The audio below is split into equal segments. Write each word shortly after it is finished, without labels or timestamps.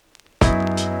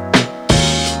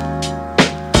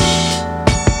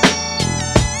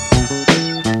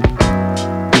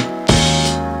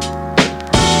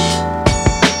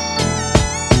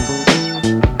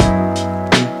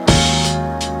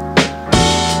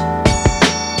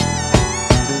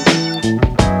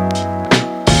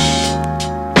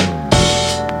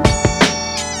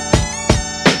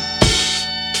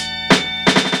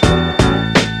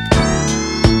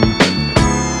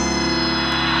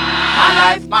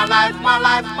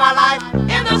my life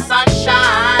in the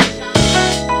sunshine.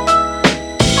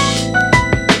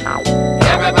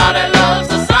 Everybody loves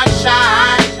the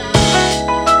sunshine.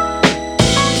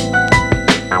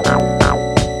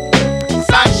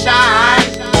 Sunshine.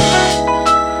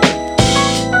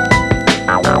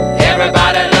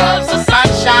 Everybody loves the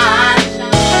sunshine.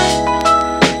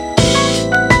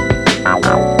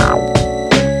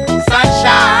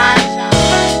 Sunshine.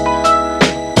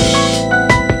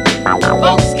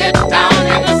 Folks get down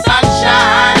in the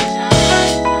sunshine.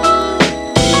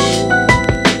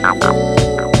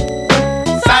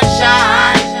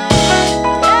 Sunshine.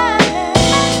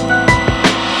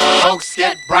 Folks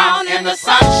get brown in the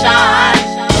sunshine.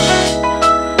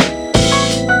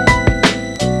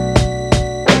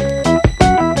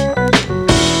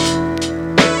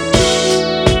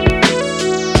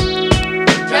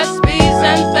 Dress bees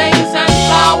and things and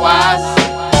flowers.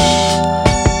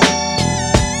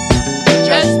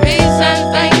 Dress bees and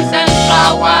things and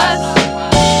flowers.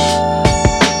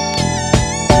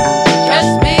 Dress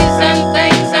bees and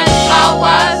things and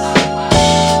flowers.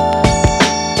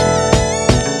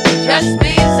 Dress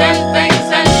bees and things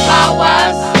and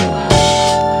flowers.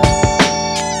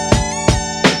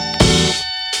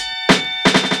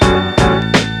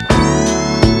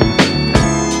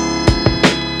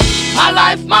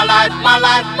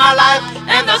 My life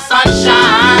in the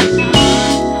sunshine.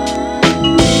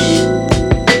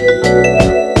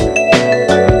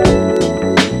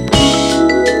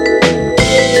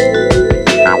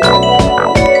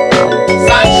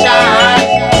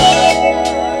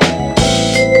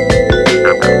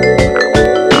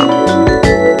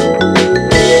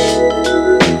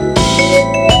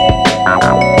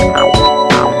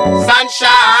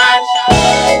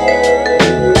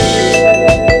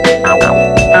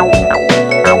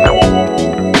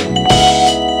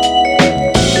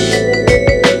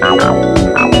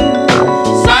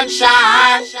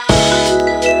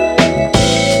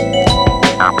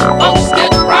 Folks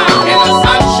get brown in the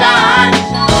sunshine.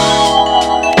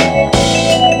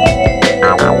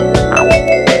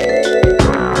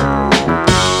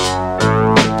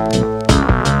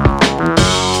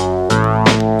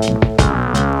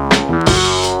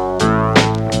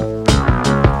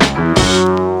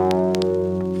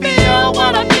 Feel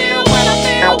what I feel when I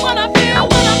feel what I feel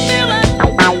when I'm feeling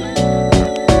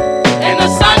in the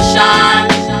sunshine.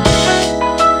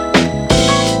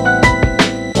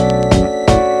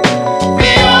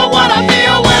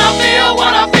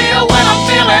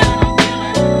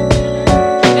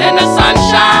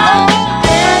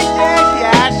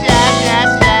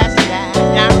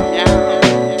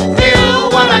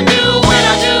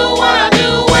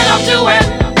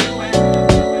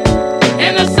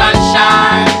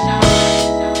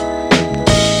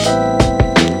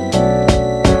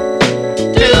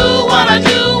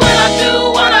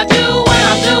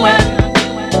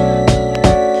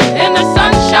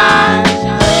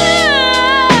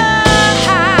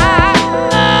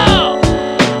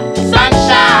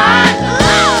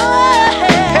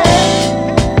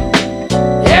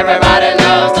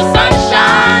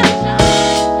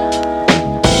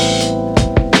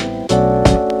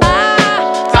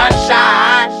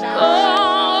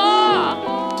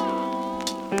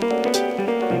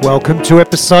 Welcome to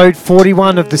episode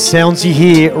 41 of The Sounds You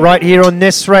Hear, right here on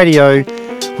Nest Radio,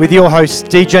 with your host,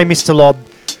 DJ Mr. Lob.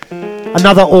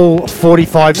 Another All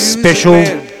 45 special.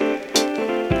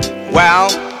 Well,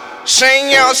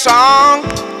 sing your song.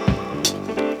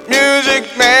 Music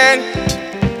man,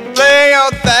 play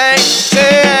your thing.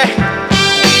 Say.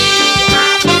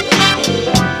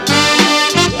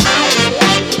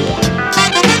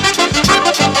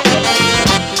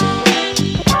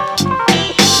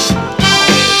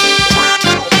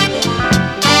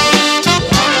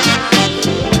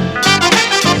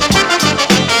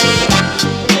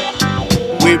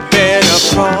 We've been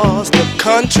across the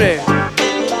country,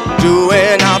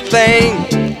 doing our thing,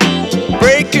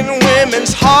 breaking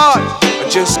women's heart,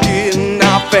 just getting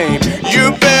our fame.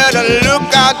 You better look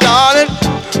out, darling,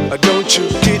 don't you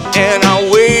get in our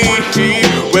way.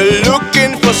 We're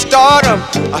looking for stardom,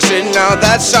 I said now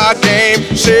that's our game.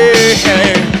 Say,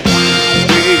 hey,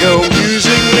 we're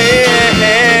music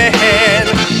man,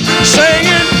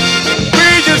 singing,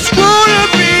 we just wanna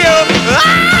be a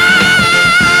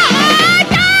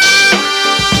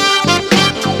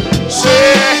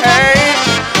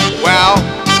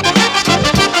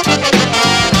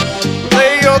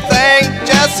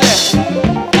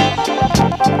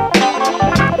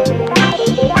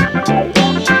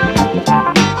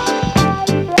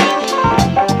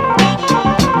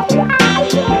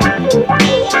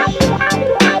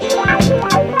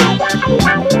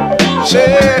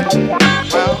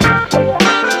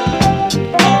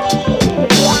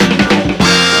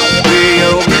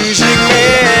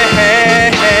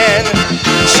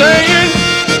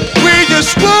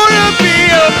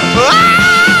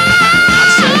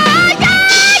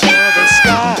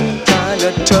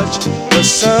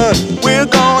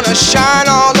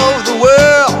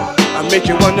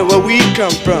you wonder where we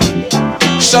come from.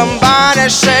 Somebody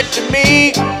said to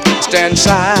me, stand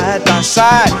side by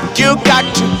side. You got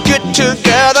to get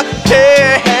together,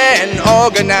 hey, and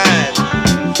organize.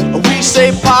 We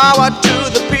say power to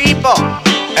the people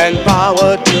and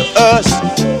power to us.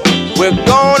 We're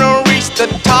gonna reach the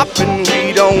top and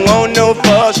we don't want no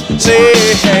fuss. Say,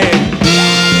 hey,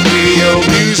 real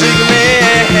music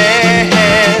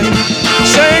man,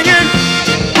 singing.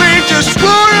 We just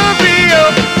wanna be a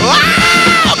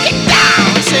wow, get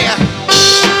down, sing.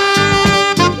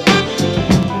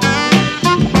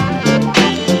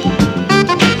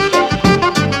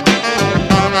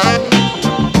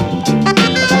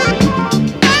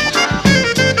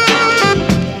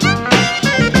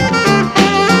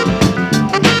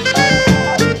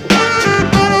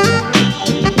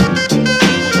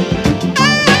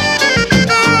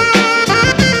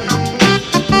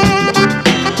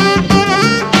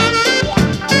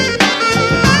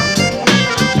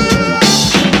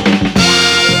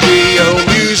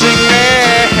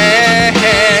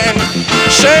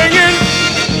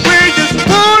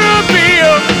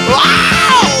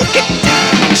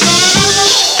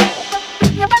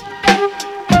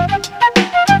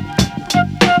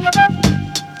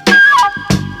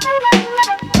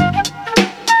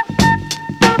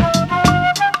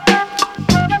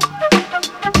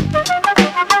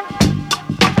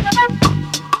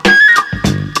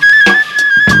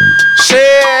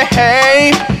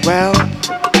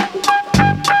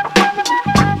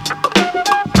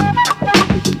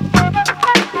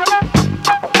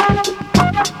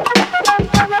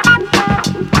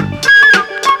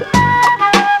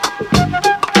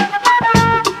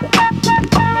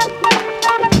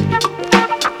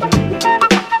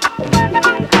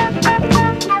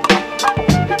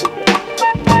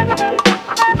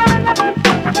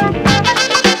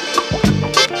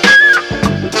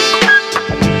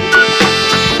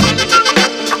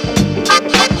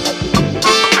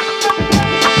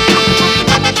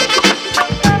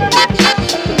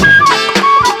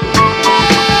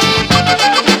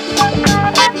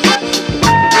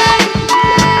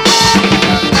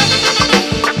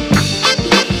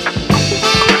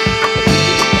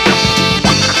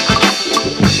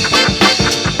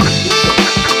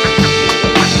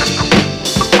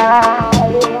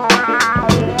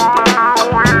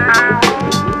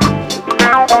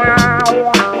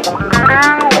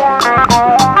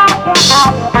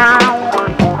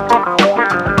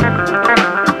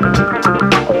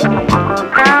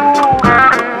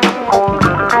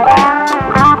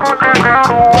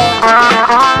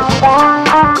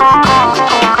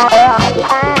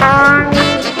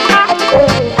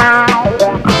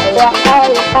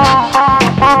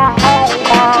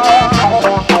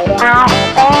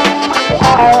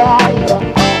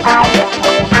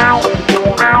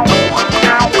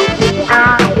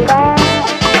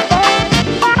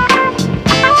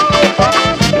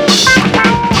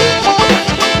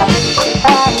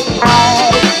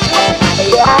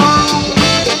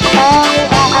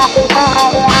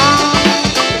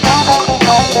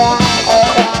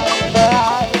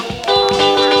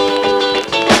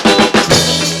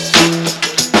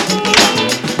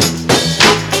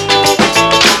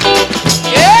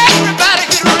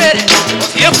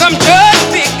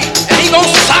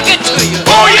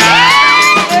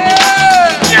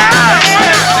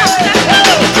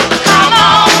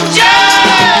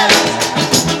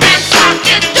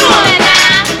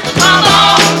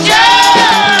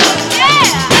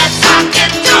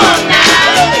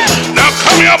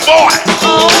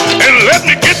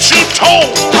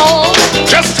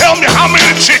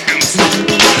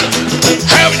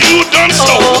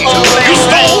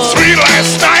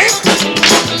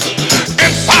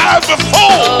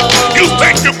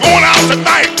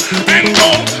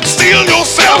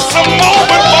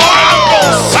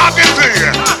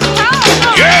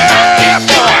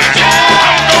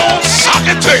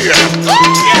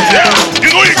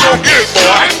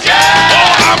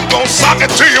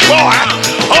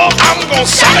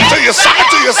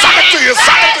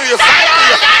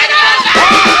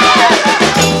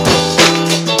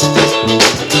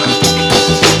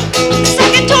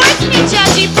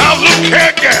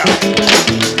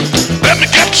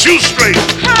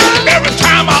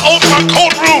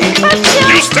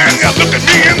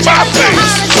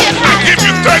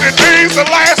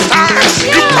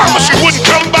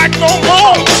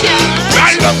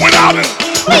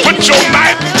 Put your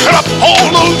knife, cut up whole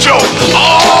little Joe.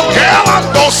 Oh, girl, I'm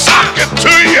gonna sock it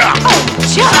to ya.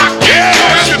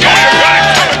 Yes, you know you got it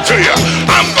coming to ya.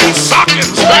 I'm gonna sock it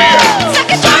to ya.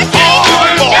 Oh,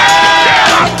 boy,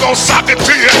 yeah, I'm gonna sock it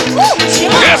to ya.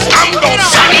 Yes, I'm gonna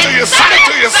sock it to ya, sock it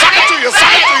to ya, sock it to ya,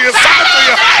 sock it to ya, sock it to ya.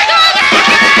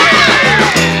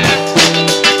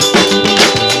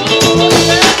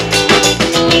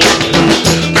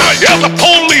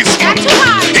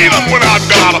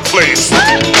 place.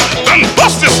 Done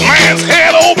bust this man's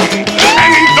head open, and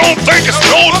he don't think it's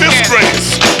no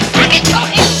disgrace.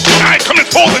 I ain't coming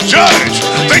for the judge.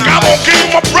 Think I won't give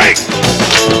him a break?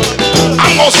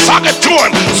 I'm gonna sock it to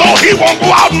him so he won't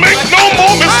go out and make no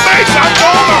more mistakes. I'm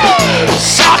gonna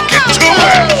sock it to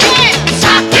him.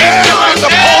 Yeah,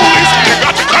 the police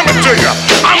got to coming to you.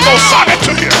 I'm gonna sock it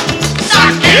to you.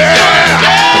 Yeah,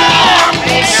 I'm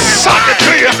gonna sock it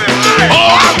to you.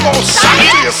 Oh, I'm gonna sock it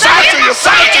to you, sock it to you,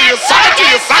 sock it to you, sock it to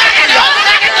you, sock it to you.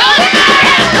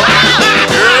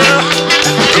 Yeah,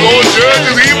 the old judge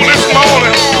is evil this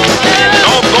morning.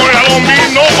 I don't mean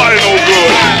nobody no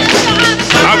good.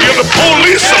 I give the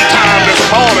police some time this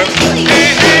morning.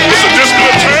 Mr.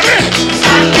 District Attorney,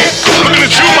 looking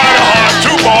at you mighty hard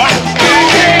too, boy.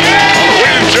 The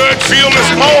way the judge feel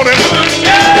this morning,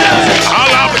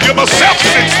 I'll have to give myself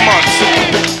 6 months.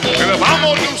 And if I'm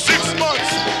gonna do 6 months,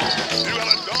 you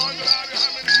gotta darn it out of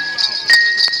how many you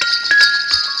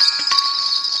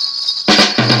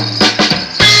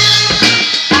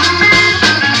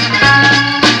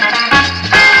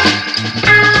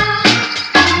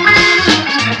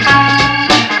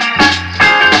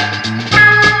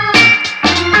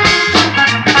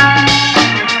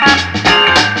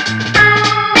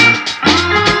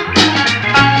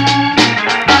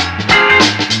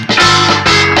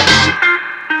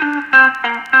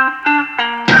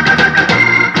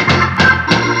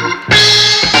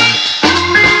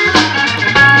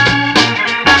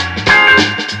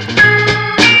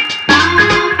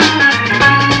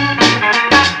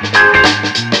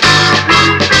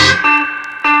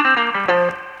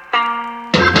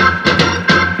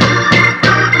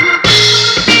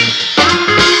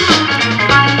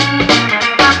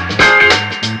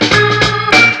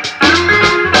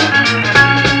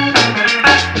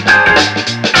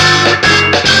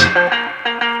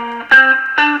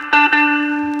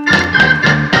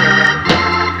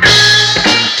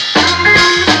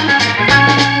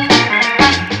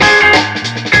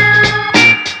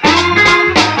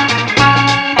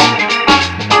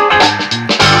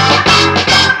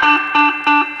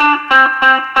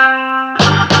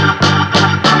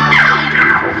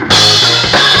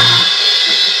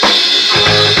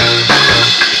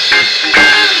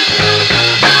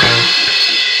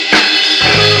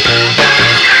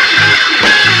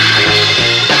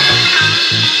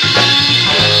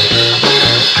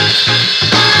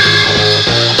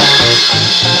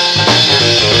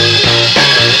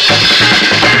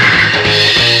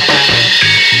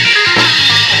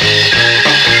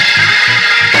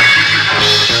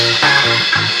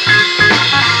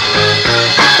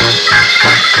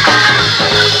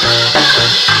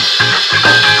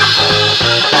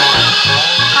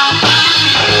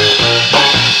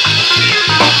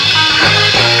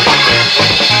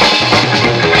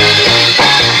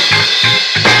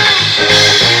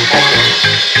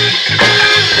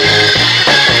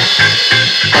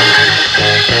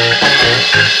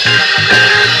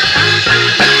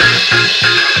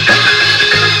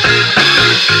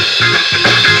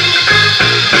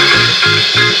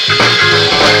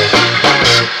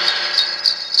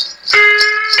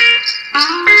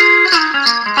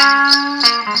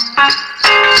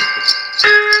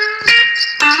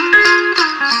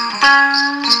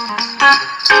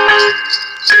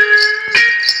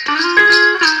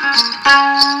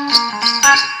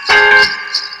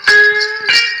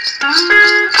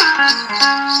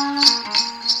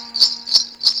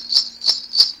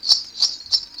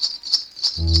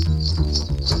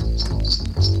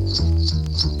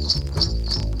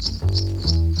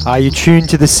Are you tuned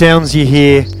to the sounds you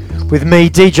hear with me,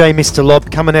 DJ Mr.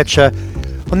 Lob, coming at you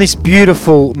on this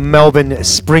beautiful Melbourne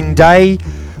spring day.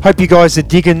 Hope you guys are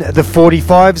digging the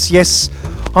 45s. Yes,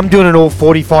 I'm doing an all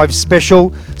 45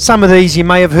 special. Some of these you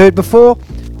may have heard before,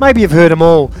 maybe you've heard them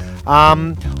all.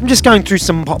 I'm just going through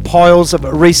some piles of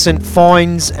recent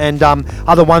finds and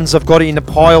other ones I've got in a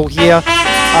pile here.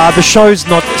 The show's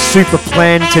not super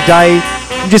planned today.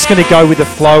 I'm just going to go with the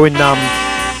flow and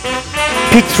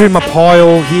pick through my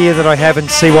pile here that I have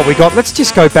and see what we got. Let's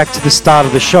just go back to the start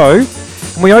of the show.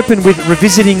 And we open with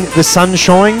Revisiting the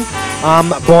Sunshine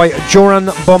by Joran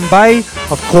Bombay.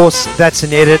 Of course, that's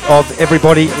an edit of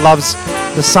Everybody Loves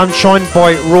the Sunshine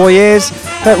by Roy Ayers.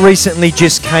 That recently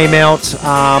just came out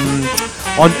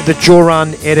on the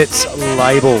Joran Edits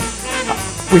label.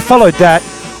 We followed that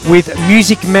with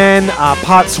Music Man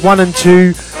Parts 1 and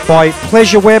 2 by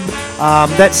Pleasure Web.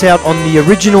 That's out on the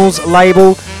Originals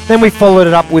label. Then we followed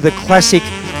it up with a classic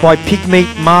by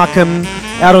Pigmeat Markham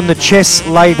out on the Chess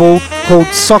label called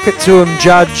Sock It To 'Em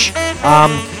Judge,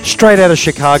 straight out of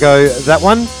Chicago, that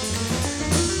one.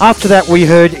 After that we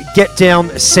heard Get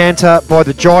Down Santa by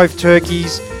the Jive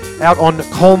Turkeys, out on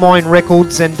Coal Mine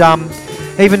Records, and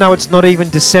even though it's not even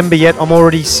December yet, I'm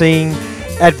already seeing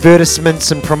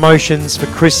advertisements and promotions for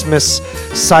Christmas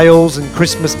sales and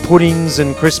Christmas puddings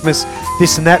and Christmas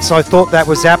this and that, so I thought that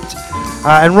was apt.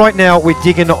 And right now we're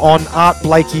digging on Art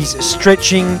Blakey's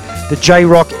Stretching, the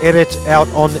J-Rock edit out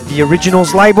on the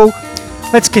Originals label.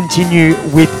 Let's continue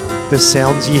with the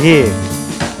sounds you hear.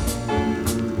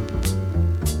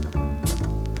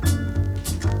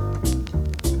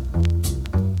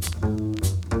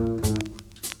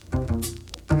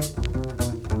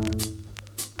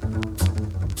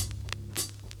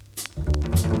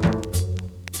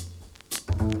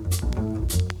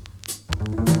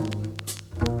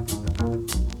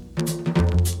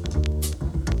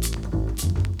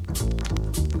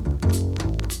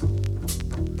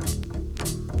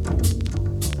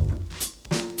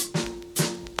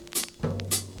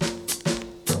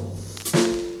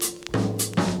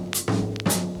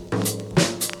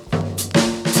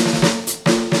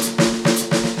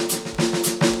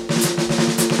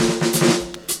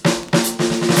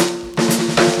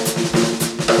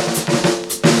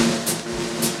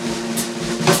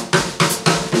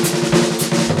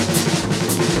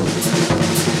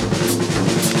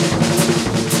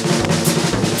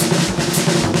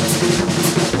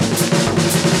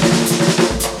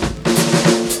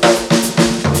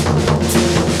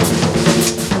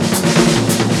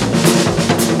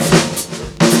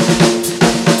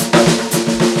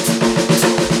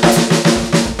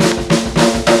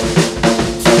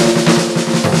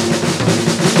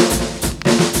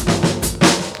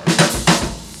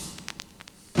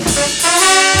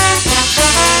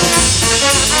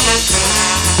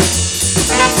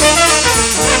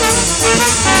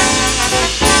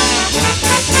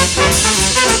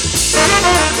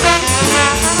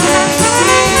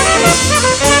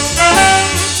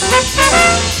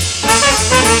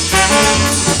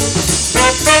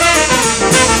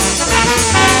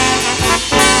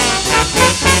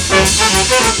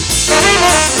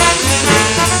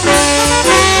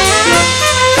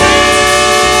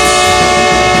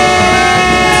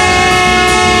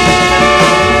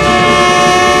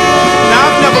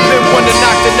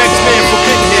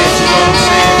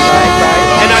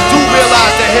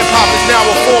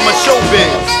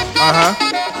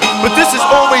 But this has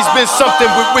always been something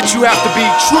with which you have to be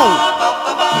true.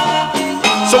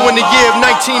 So in the year of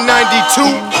 1992,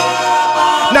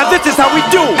 now this is how we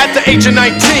do. At the age of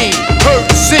 19, heard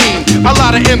the scene. A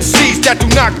lot of MCs that do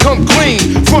not come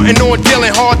clean, frontin' on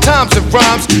dealing hard times and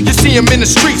rhymes. You see them in the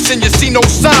streets and you see no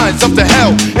signs of the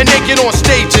hell, and they get on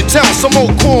stage and tell some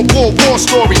old cornball war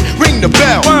story. Ring the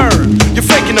bell. Word. You're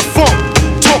faking the funk,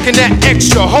 talking that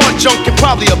extra hard junk, you're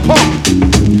probably a punk.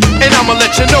 And I'ma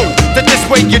let you know that this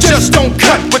way you just don't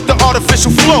cut with the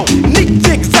artificial flow. Neat,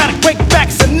 exotic,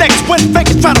 breakbacks and necks. When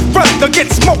fakers try to front, they'll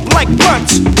get smoked like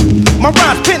blunts. My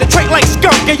rhymes penetrate like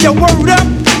skunk. Get your word up?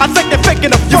 I think they're faking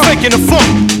the funk. You're faking the funk.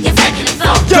 You're faking the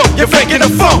funk. Yo, you're faking the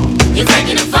funk. You're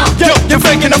faking the funk. Yo, you're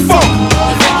faking the funk.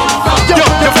 Yo,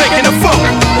 you're faking the funk.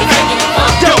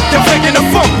 Yo, you're faking the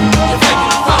funk.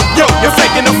 Yo, you're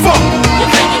faking the funk.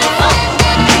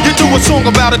 You do a song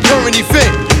about a current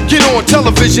event, get on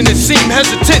television and seem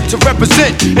hesitant to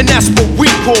represent, and that's what we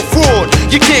call fraud.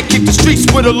 You can't keep the streets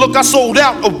with a look I sold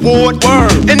out award.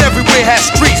 Word. And everywhere has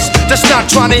streets that's not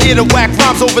trying to hear the whack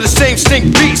rhymes over the same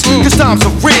stink beats. Cause times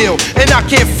are real, and I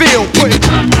can't feel putting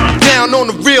down on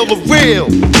the real of real.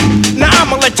 Now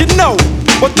I'ma let you know,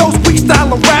 with those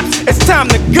freestyle raps, it's time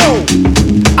to go.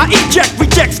 I eject,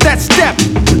 rejects that step.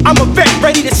 I'm a vet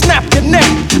ready to snap your neck.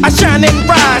 I shine and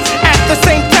rise at the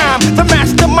same time. The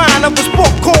mastermind of the sport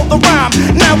called the rhyme.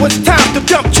 Now it's time to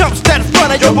dump chumps that in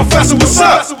front of your professor. What's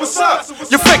up?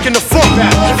 You're faking the funk.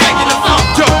 You're faking the funk.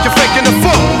 Yo, you're faking the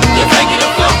funk. You're faking the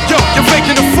funk. Yo, you're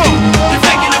faking the funk. You're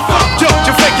faking the funk. Yo,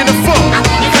 you're faking the funk.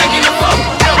 You're faking the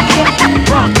funk.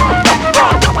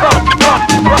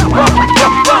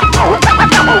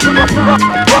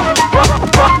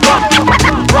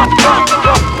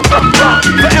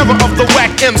 The era of the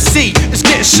whack MC is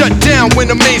getting shut down when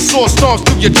the main source storms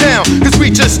through your town. Cause we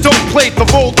just don't play the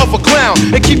role of a clown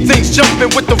and keep things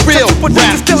jumping with the real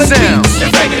rap sound.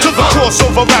 To the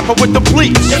crossover rapper with the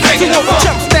bleeps. To all the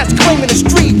chumps that's claiming the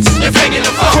streets. You're faking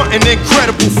the funk. Frontin'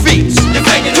 incredible feats. You're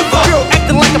faking To the the funk. girl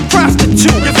acting like a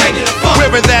prostitute. You're faking the funk.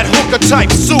 Wearing that hooker type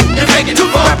suit. You're faking To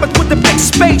the the funk. rappers with the big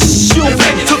space shoes. You're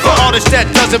faking To the the funk. artist that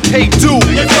doesn't pay due.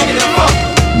 You're faking the funk.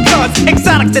 Cause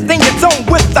exotic's the thing it's on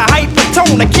with the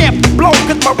hypertone. I can't be blown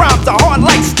cause my rhymes are hard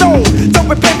like stone. Don't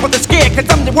prepare for the scare cause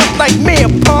I'm the worst nightmare,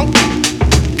 punk.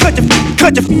 Could you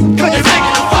You're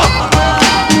faking the funk.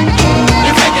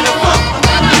 You're faking the funk.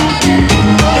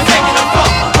 You're faking the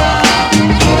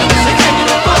funk.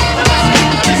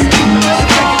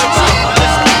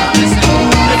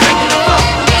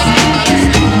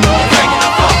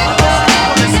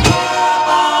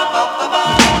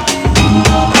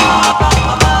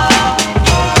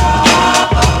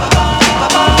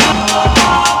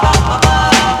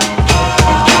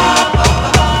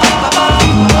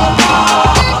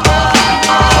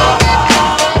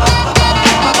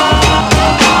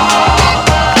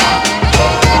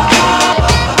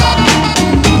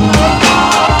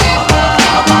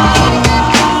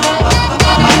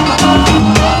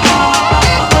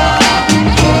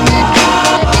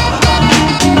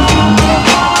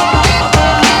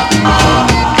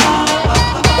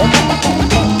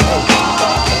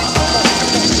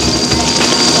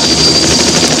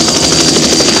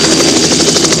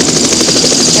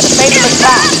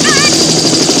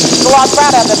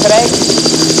 proud of them today.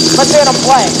 Let's hear them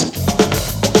play.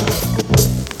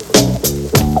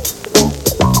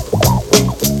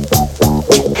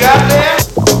 Got there?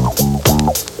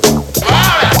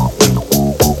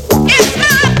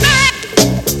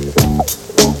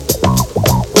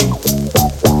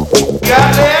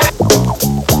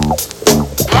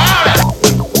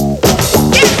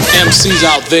 MCs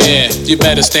out there, you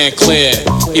better stand clear.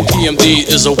 EPMD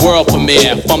is a world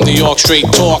premiere. From New York, straight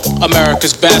talk,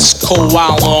 America's best. Cold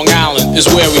Wild Long Island is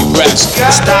where we rest.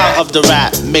 The style of the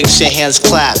rap makes your hands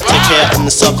clap. Take care of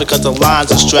yourself because the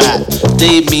lines are strapped.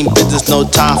 They mean business, no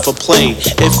time for play.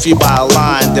 If you buy a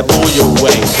line, they blow you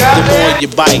away. The more you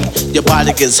bite, your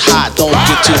body gets hot. Don't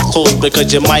get too close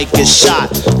because you might get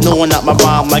shot. No one out my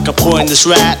rhyme like a poisonous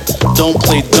rat. Don't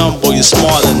play dumb, boy, you're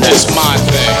smarter than that. That's my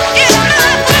thing.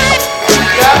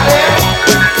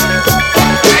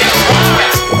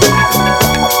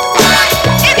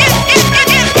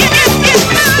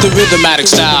 The rhythmatic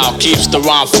style keeps the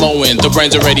rhyme flowing. The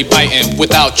brain's already biting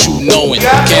without you knowing.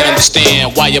 Can't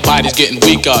understand why your body's getting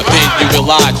weaker. Then you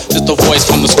realize it's the voice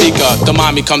from the speaker. The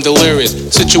mind become delirious.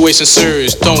 Situation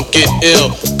serious. Don't get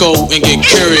ill. Go and get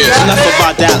curious. Enough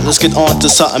about that. Let's get on to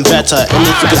something better. And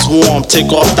if it gets warm, take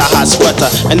off the hot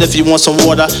sweater. And if you want some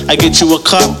water, I get you a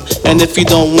cup. And if you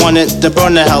don't want it, then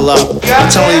burn the hell up. I'm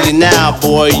telling you now,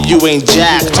 boy, you ain't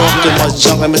jack. Talking much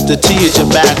junk like Mr. T at your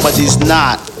back, but he's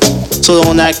not. So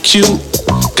don't act cute,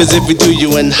 cause if you do,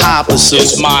 you in high pursuit.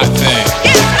 It's my thing.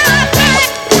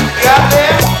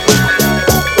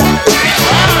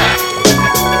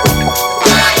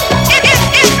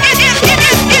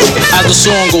 As the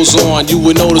song goes on, you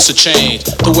will notice a change.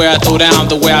 The way I throw down,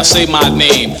 the way I say my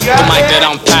name. The mic that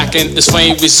I'm packing is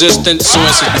flame resistant, so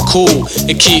it's to be cool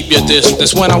and keep your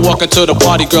distance. When I walk into the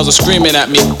party, girls are screaming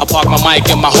at me. I park my mic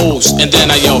in my hose, and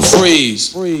then I yell, freeze.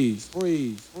 Freeze,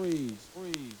 freeze, freeze,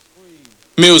 freeze, freeze.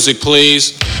 Music,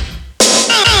 please.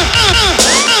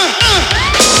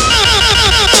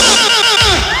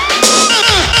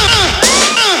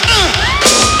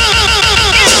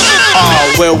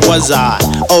 Oh, where was I?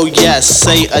 Oh yes,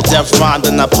 say a death rhyme,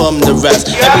 then I put 'em the rest.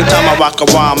 Every time I rock a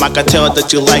rhyme, I can tell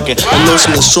that you like it. The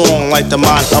notion is strong like the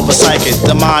mind of a psychic.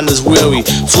 The mind is weary,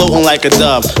 floating like a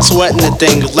dove, sweating the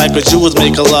thing like a Jew was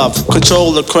making love.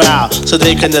 Control the crowd so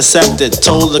they can accept it.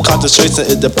 Total concentration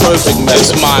is the perfect method.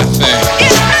 It's my thing.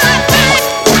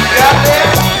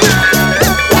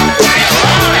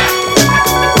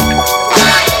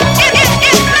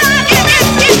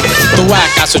 The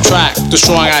whack I subtract, the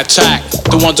strong I attack.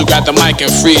 The ones who got the mic and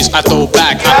freeze, I throw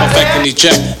back. I perfect and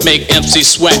eject, make MC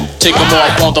sweat. Take them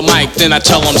off on the mic, then I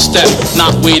tell them step.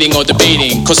 Not waiting or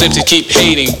debating, cause MCs keep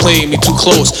hating. Playing me too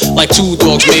close, like two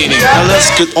dogs mating. Now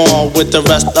let's get on with the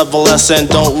rest of the lesson.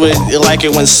 Don't really like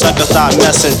it when suckers start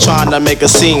messing, trying to make a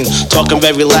scene, talking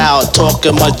very loud,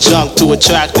 talking much junk to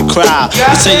attract the crowd.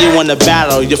 You say you want to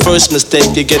battle, your first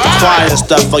mistake, you get quiet and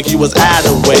stuff like you was out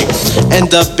of way.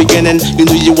 End up beginning, you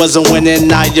knew you wasn't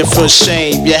winning, now you're first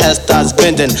shame, your head starts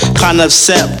bending. Kinda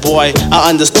upset, boy, I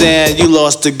understand, you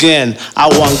lost again. I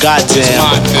won, goddamn. It's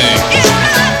my thing.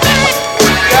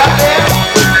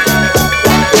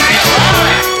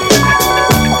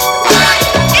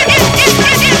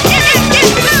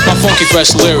 Funky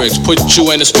fresh lyrics, put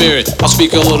you in the spirit. I'll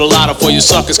speak a little louder for you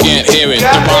suckers can't hear it.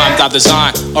 The rhymes I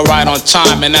design are right on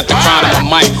time, and at the crown of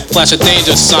my mic, flash a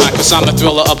danger sign, cause I'm the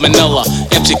thriller of Manila,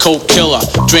 MC cold killer.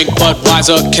 Drink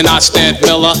Budweiser, cannot stand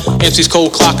Miller. MC's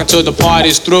cold clock until the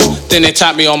party's through. Then they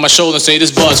tap me on my shoulder and say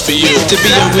this buzz for you. To be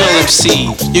a real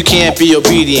MC, you can't be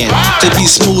obedient. To be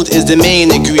smooth is the main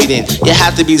ingredient. You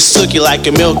have to be silky like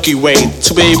a Milky Way.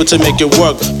 To be able to make it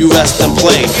work, you rest and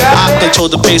play. I control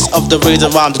the pace of the razor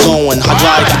rhymes going.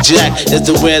 Hydraulic jack is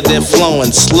the way they're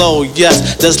flowing. Slow,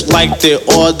 yes, just like the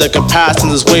order. Comparison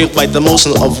is wave like the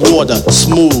motion of water.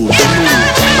 Smooth.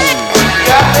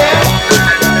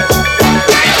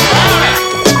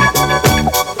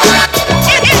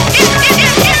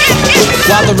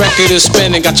 While the record is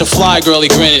spinning, got your fly girly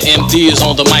grinning. MD is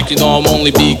on the mic, you know I'm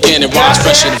only beginning. Rhymes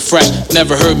fresher than fresh,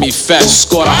 never heard me fast.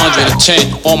 Scored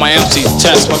 110 on my MC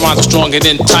test. My rhymes are stronger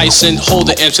than Tyson. Hold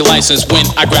the MC license when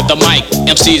I grab the mic.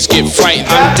 MCs get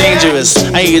frightened. I'm dangerous,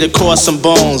 I eat across some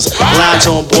bones. Lounge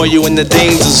on, boy, you in the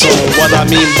danger zone. What I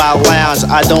mean by lounge,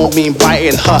 I don't mean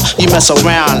biting. You mess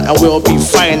around and we'll be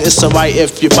fighting. It's alright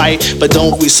if you bite, but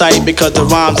don't recite because the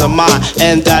rhymes are mine.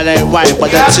 And that ain't right,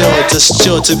 but until just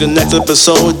chill to the next episode.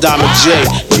 Diamond J,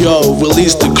 yo,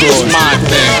 release the chord. It's my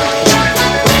thing.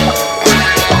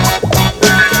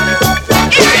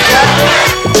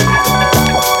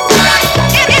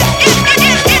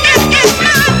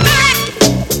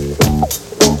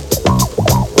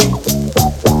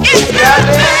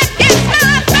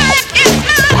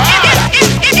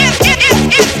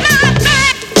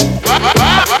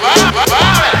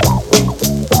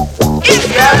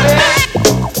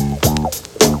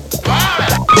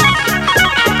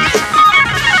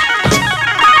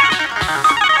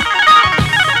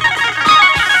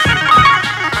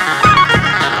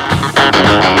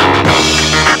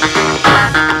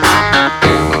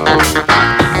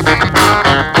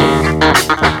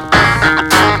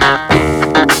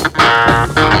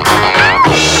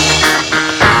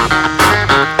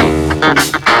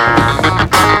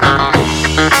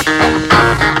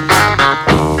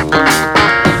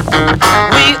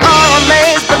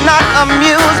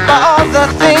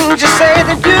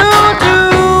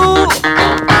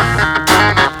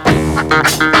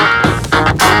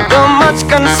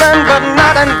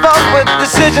 the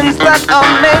decisions that are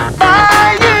made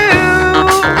by you.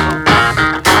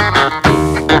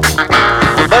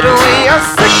 But we are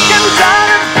sick and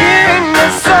tired of hearing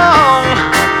this song,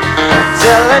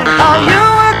 telling how you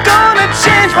are gonna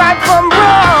change right from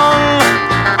wrong.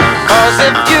 'Cause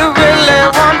if you really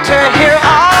want to hear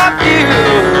our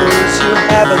views, you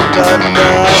haven't done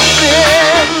nothing.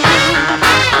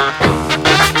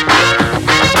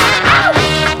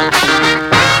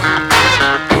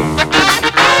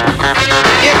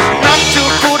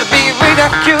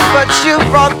 But you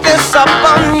brought this up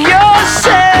on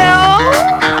yourself.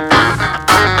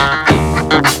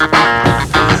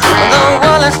 The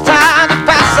world is tired to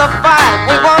pacify.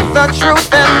 We want the truth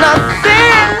and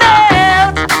nothing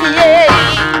else. Yeah.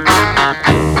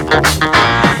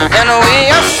 And we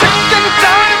are sick and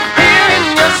tired of hearing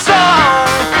your song,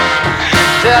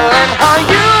 telling how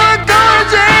you're gonna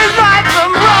change right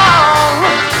from wrong.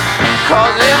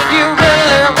 'Cause if you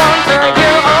really want to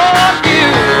hear our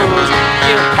views,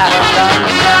 you have done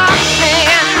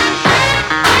nothing.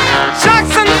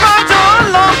 Jackson brought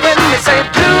along when we say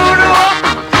doo-doo-up,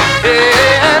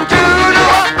 yeah,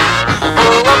 doo-doo-up,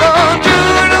 oh, oh, oh,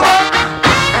 doo-doo-up,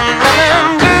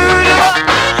 doo-doo-up,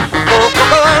 oh,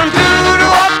 oh, oh,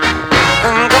 doo-doo-up,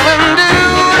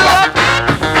 doo-doo-up.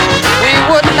 We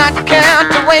would not care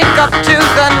to wake up to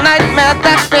the nightmare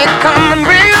that's becoming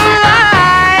real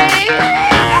life.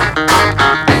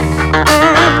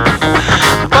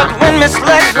 But when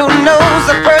misled, who knows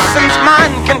a person's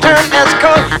mind can turn as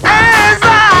cold as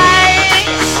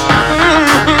ice.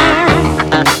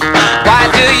 Why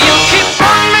do you keep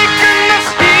on making us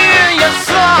hear your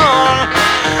song,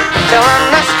 telling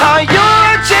us how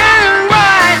you're changing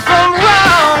right from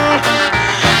wrong?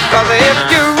 'Cause if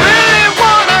you really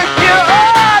wanna hear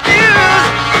our views,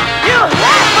 you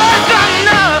haven't done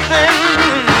nothing.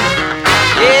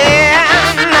 Yeah,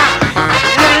 nothing.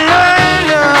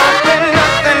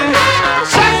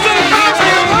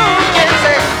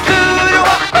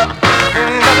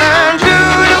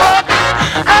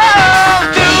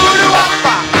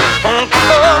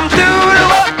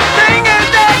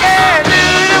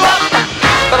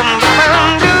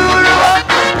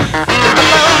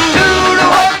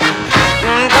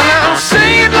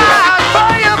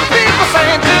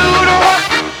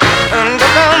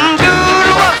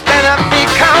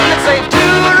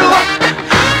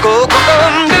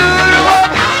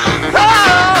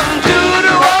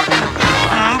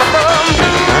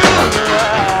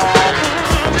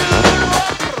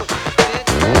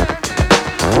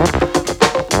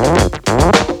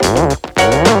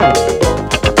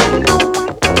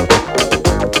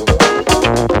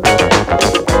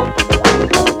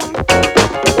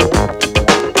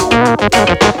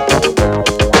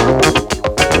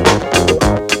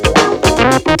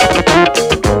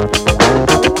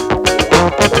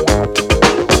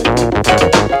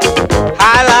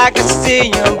 I like to see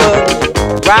you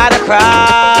move right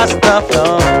across the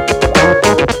floor.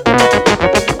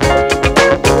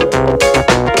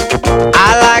 I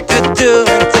like to do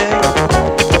it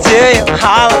till you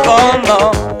holler for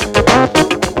more.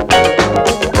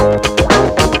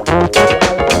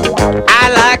 I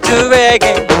like to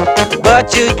reggae, but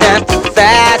you dance too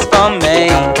fast for me.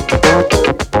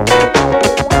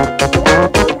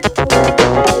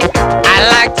 I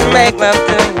like to make love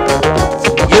to you,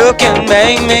 you can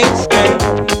make me scream.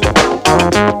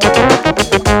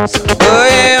 So put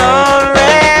it on,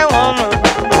 red woman,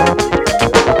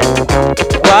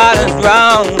 what is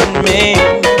wrong with me?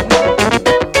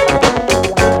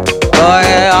 Put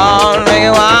it on,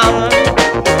 red woman,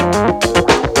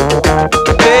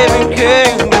 baby,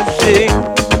 can you see?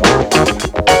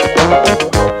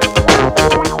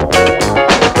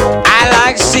 I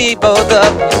like to see both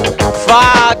of us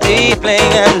fall deeply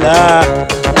in love.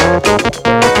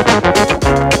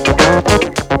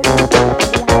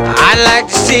 I like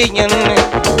to see you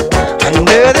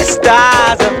under the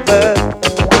stars above.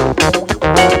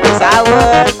 Yes, I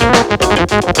would.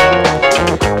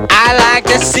 I like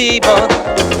to see both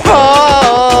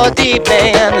fall deeply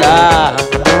in love.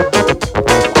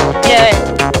 Yeah.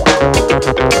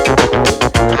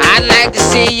 I'd like to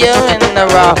see you in the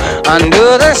raw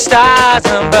under the stars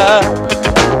above.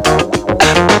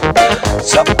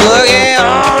 So boogie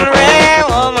on, red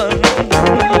woman,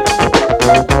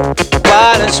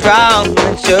 what is wrong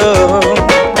with you?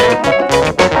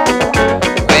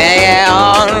 Reggae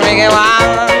on, reggae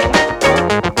woman,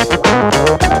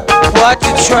 what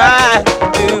you trying to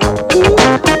do?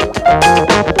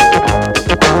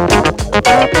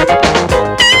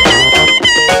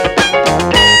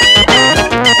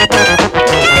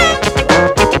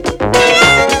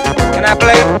 Can I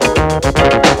play?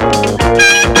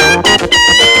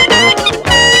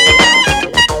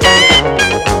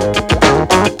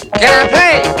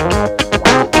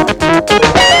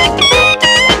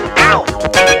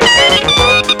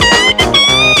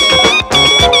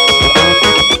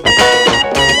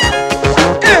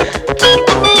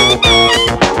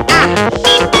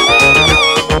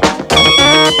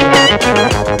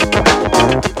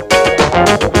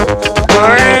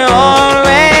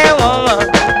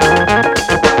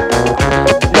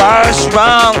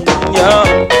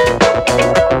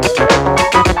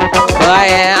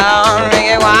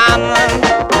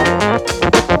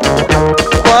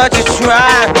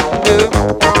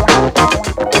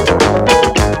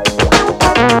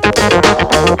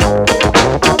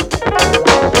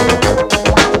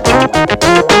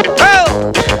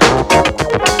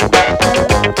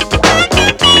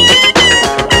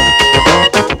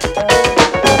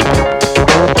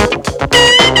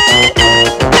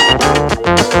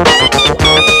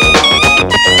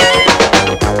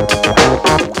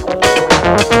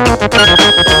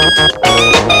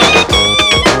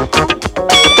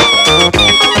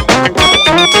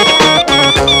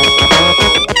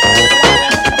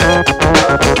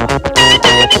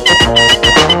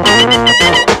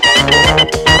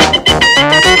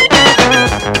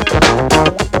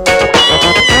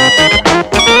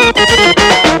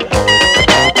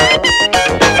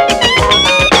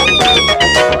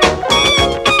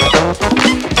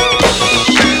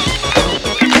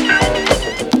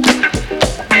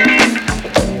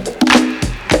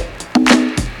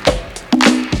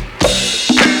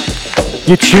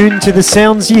 tuned to the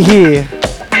sounds you hear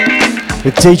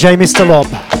with DJ Mr. Lob.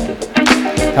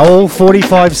 All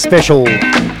 45 special.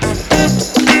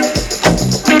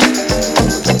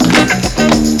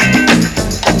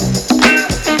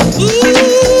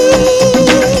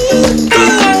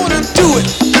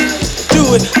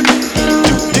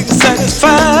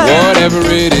 Whatever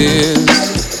it is,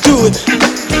 do it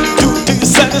till you're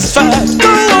satisfied. Go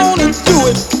on and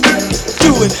do it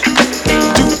till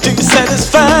you're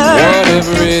satisfied.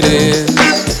 whatever it is,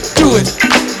 Do it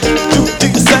till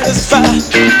you're satisfied.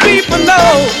 People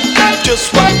know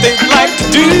just what they like to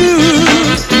do.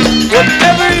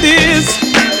 Whatever it is,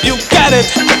 you got it,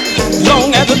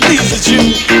 long as it pleases you.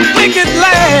 Make it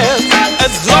last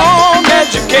as long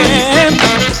as you can.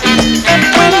 And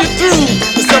when you're through,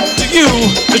 it's up to you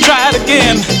to try it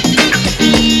again.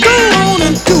 Go on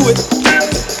and do it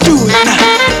now.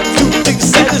 Do it till you're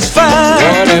satisfied.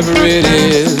 whatever it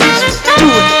is, Do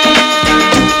it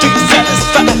till you're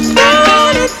satisfied. Go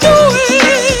on and do it.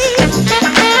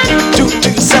 Do it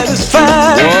till you're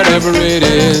satisfied. whatever it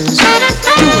is. Do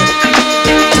it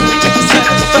till you're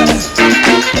satisfied.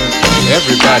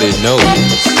 Everybody knows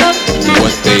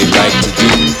what they like to do.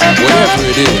 Whatever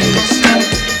it is,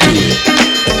 do it.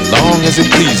 As long as it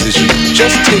pleases you.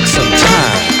 Just take some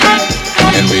time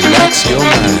and relax your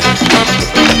mind.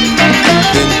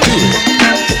 Then do it.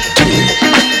 Do it.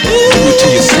 Do it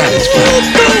till you're satisfied.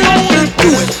 Go on and do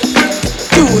it.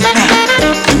 Do it now. Do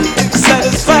it till you're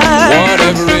satisfied.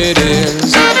 Whatever it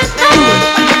is, Do it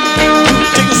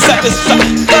till you're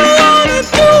satisfied. Go on and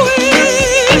do it.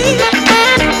 Do it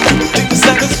till you're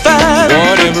satisfied.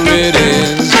 whatever it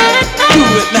is. Do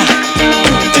it now. Do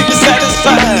it till you're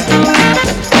satisfied.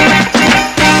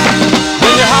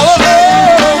 When you holler,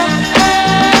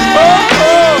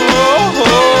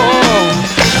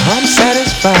 I'm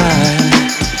satisfied.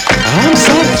 I'm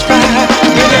satisfied.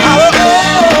 when you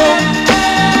holler,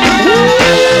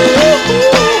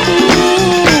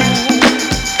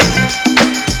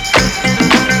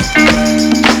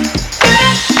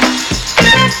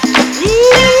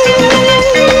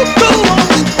 go on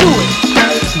and do it.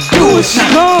 Do it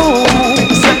slow.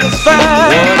 Satisfied.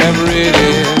 Whatever it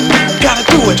is, Gotta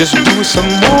do it. just do it some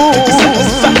more.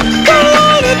 Satisfied. Go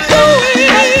on and do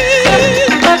it.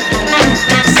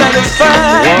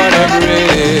 Satisfied. Whatever it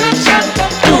is,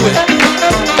 Do it.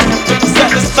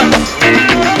 Satisfied.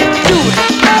 Do it.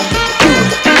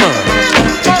 Do it.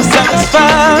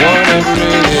 Satisfied. whatever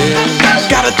it is,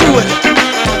 Gotta do it.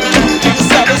 Till you're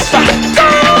satisfied. Go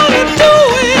on and do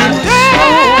it.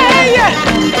 Yeah, yeah.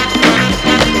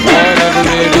 whatever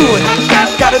it Do is. it.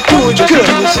 Gotta do it Just good.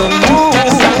 do it some more. Till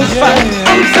you're satisfied.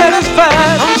 I'm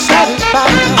satisfied. I'm satisfied.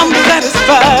 I'm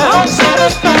satisfied. I'm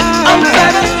satisfied. I'm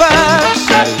satisfied.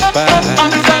 Satisfied.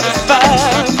 I'm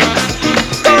satisfied.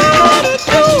 Go on and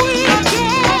do it.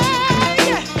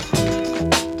 Yeah.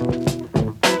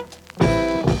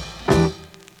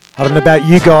 I don't know about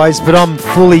you guys, but I'm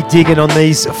fully digging on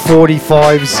these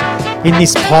 45s in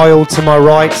this pile to my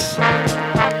right.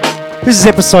 This is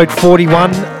episode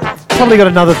 41. Probably got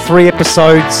another 3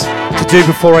 episodes to do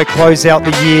before I close out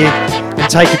the year and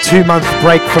take a 2-month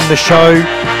break from the show.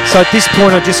 So at this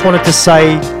point, I just wanted to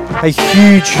say a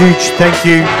huge, huge thank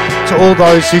you to all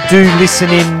those who do listen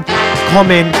in,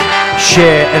 comment,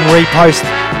 share and repost.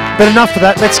 But enough of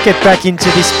that, let's get back into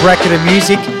this bracket of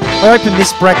music. I opened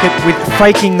this bracket with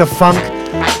Faking the Funk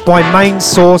by Main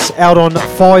Source out on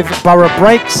 5 Borough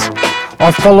Breaks. I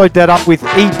followed that up with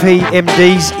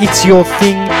EPMD's It's Your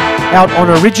Thing out on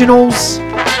Originals.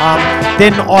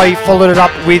 Then I followed it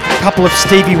up with a couple of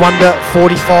Stevie Wonder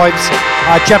 45s,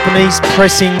 Japanese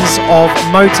pressings of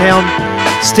Motown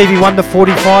Stevie Wonder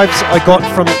 45s I got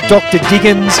from Dr.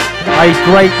 Diggins, a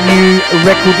great new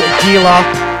record dealer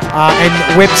and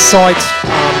website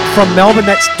from Melbourne.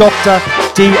 That's Dr.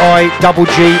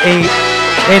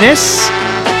 D-I-G-G-E-N-S.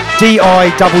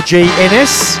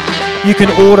 D-I-G-G-N-S. You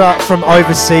can order from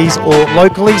overseas or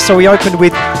locally. So we opened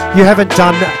with You Haven't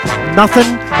Done Nothing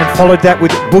and followed that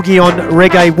with Boogie on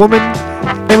Reggae Woman.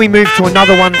 Then we moved to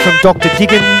another one from Dr.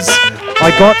 Diggins. I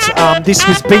got, this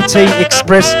was BT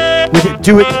Express with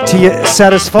Do It Till You're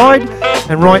Satisfied.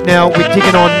 And right now we're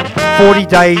digging on 40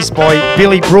 Days by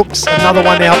Billy Brooks, another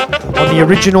one out on the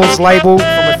Originals label from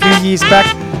a few years back.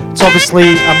 It's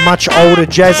obviously a much older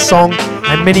jazz song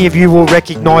and many of you will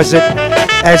recognise it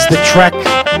as the track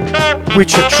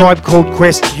which A Tribe Called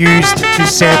Quest used to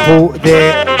sample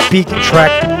their big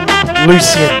track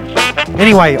Lucian.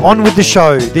 Anyway, on with the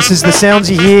show. This is the sounds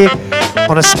you hear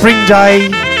on a spring day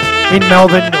in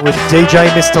Melbourne with DJ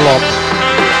Mr. Lob.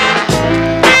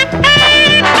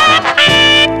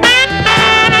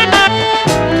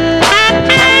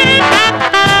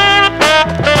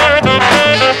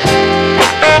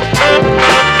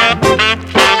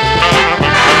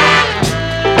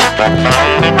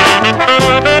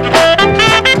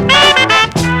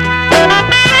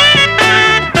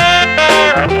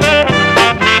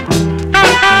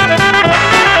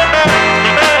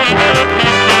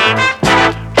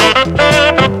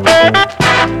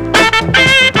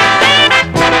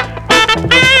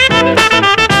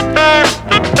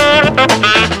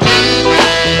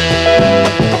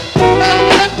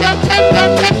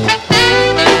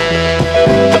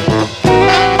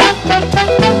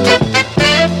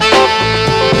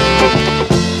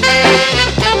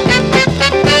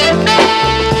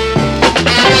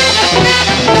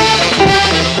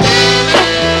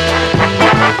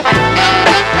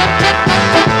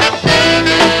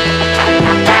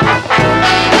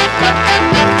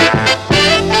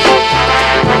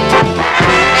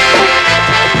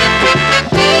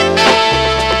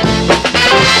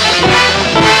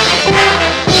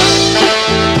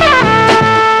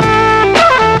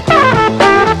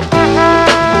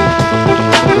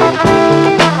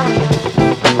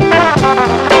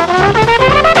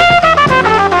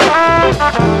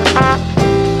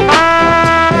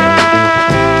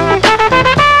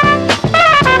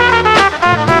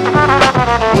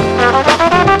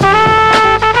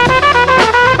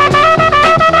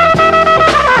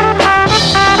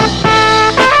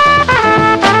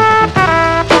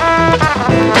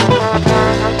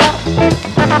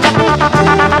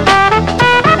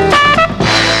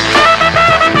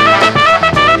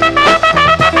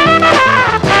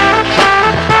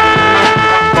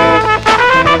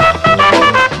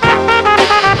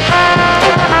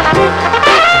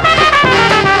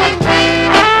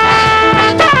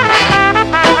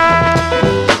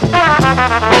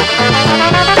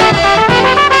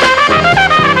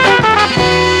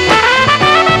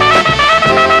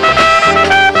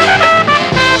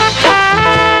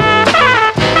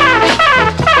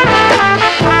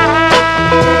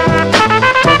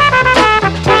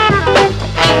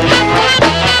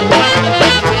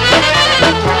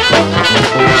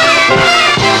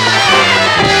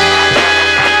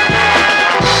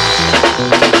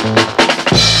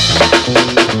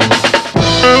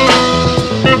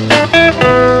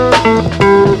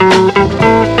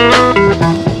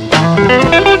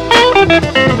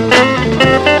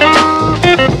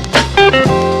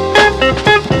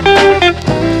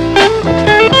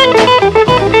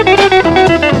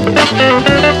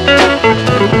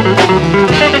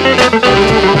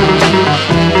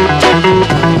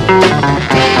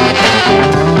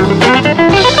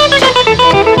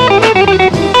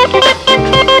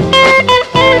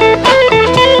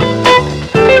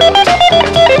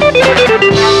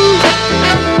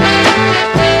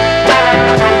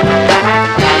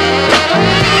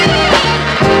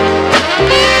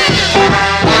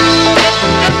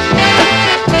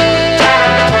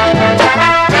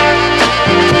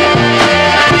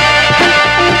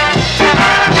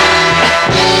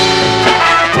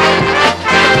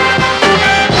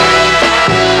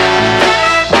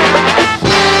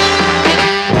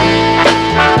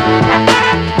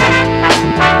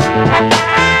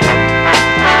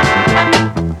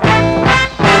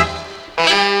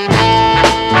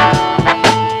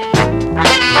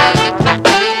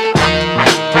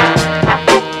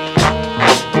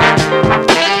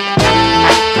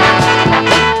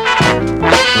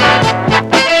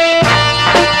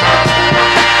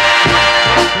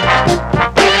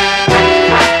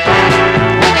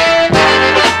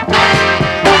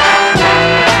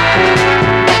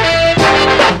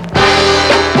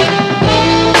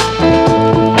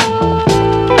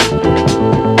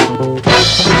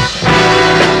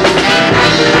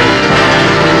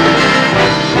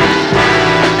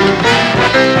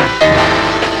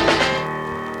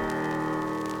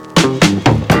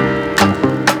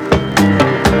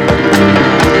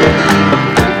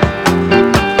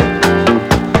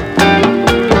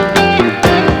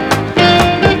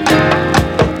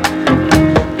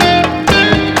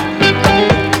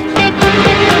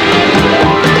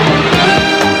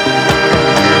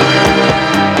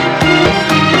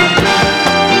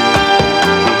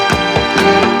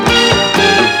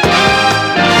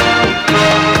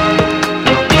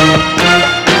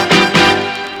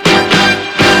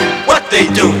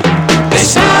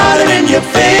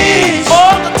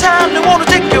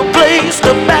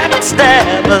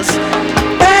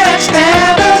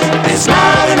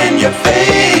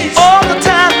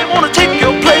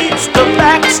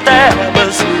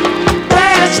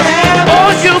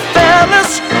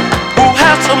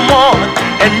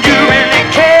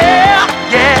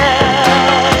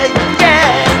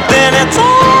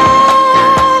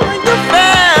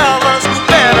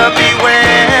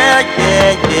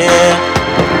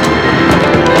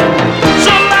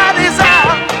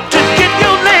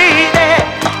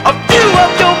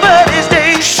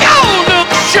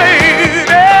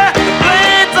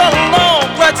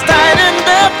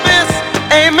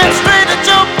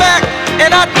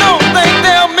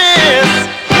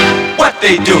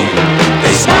 do?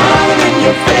 They smile in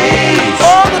your face.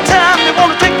 All the time they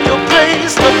wanna take your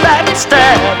place, the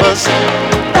backstabbers.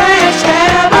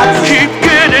 I keep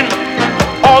getting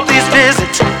all these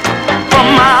visits from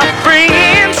my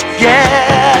friends.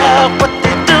 Yeah, what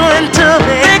they doing to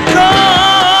me? They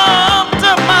come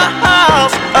to my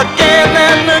house again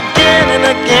and again and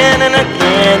again and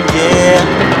again. Yeah.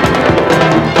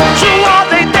 So are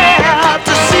they there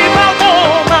to see my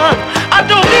woman? I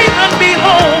don't even be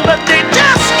home, but they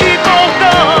just keep on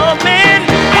coming.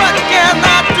 What can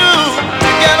I do to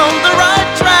get on the right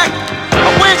track? I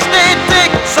wish they'd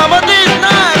take some of these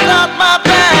knives out my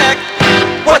back.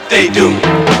 What they do?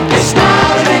 They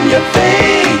smile in your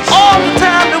face. All the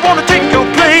time they wanna take your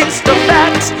place, the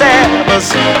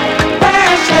backstabbers.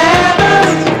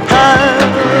 Backstabbers.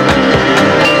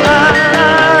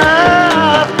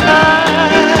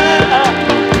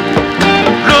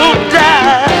 Low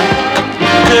down,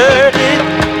 dirty.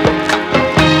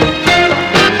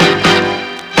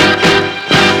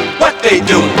 What they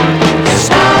do? They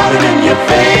smile in your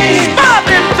face.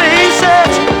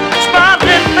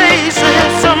 Smiling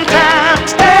faces, sometimes.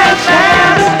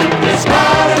 They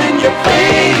smile in your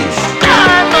face.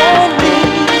 I don't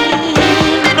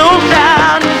mean no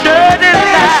down, dirty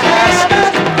lies.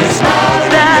 They smile in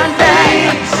Down, your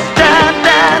face. down,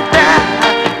 down, down,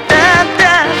 down,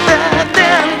 down, down,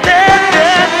 down,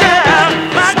 down, down.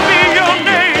 Might be your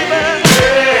neighbor.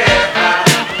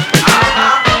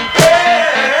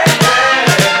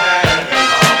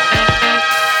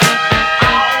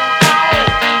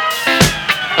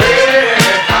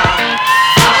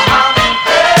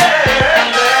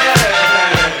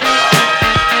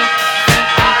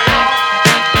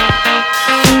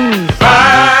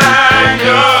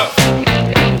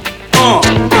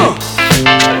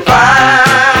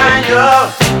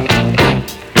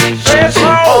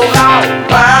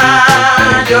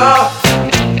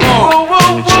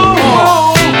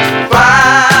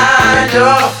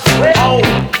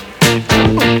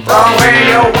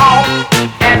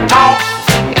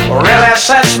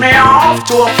 Sets me off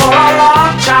to a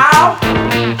full-on child.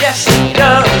 Yes, it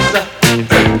does.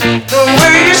 The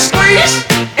way you squeeze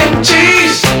and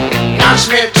tease knocks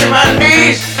me to my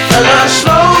knees. The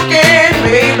smoking,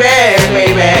 baby,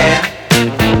 baby.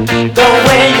 The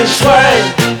way you sweat,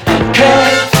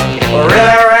 curve,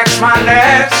 really wrecks my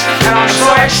nerves, and I'm so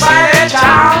excited,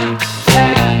 child.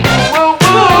 Whoa,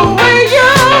 whoa, when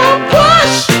you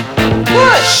push,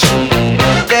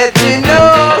 that you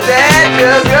know that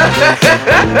you're good.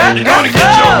 You're gonna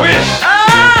get your wish. I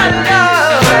know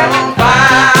I'm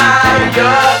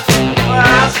fire. When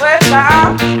I say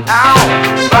child, I'm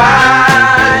fire.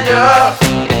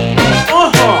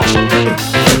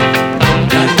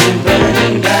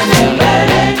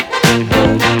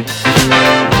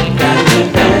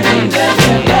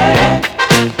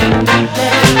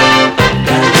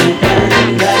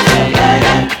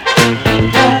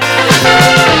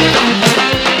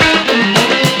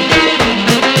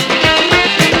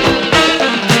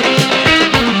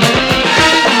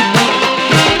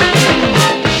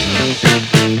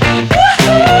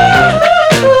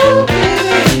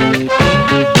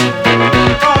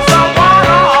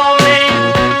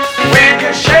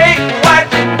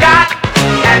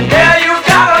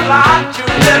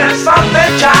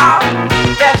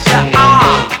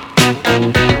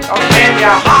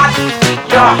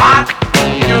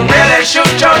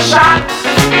 Shoot your shot,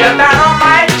 you're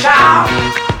dynamite, child.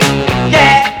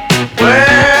 Yeah,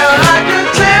 well, I can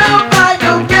tell by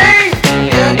your game,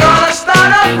 you're gonna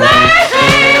start a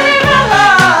flame,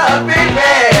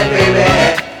 baby.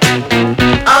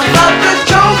 I'm about to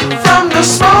choke from the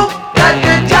smoke that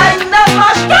can tighten up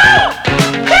my stroke.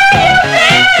 Can you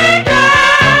feel it now?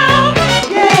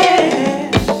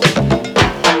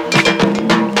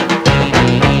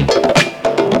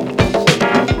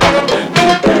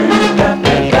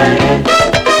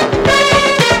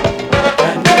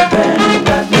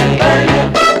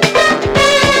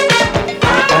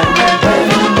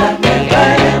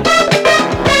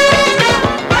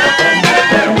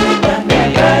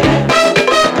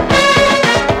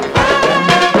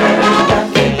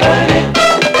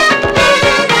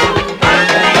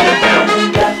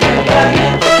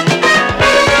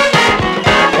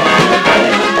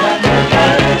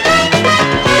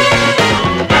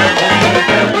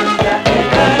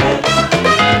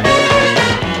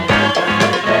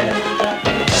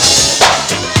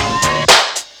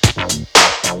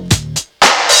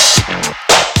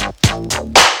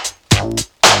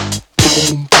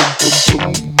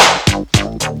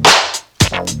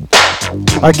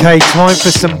 Okay, time for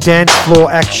some dance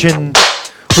floor action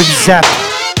with Zap.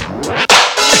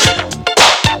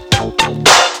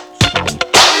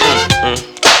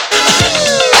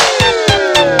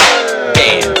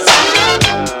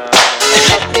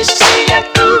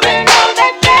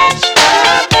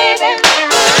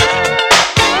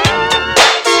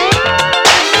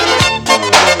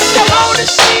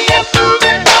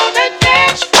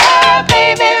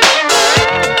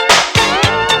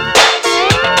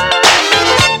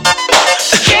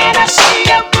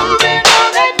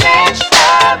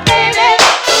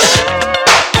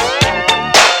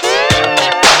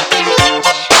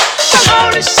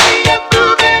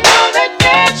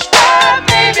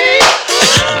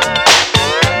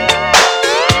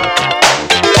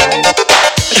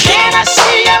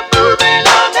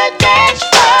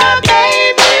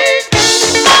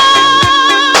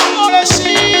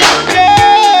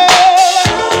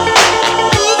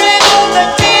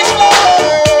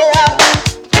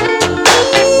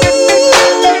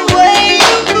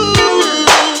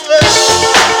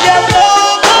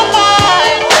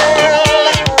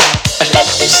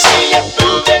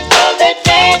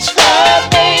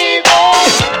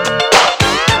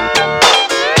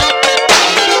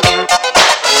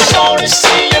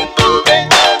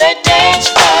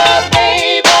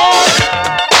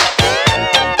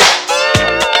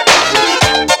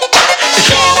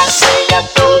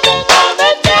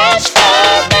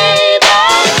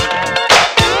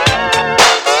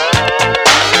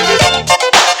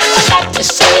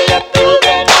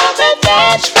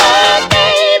 dance floor,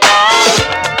 baby.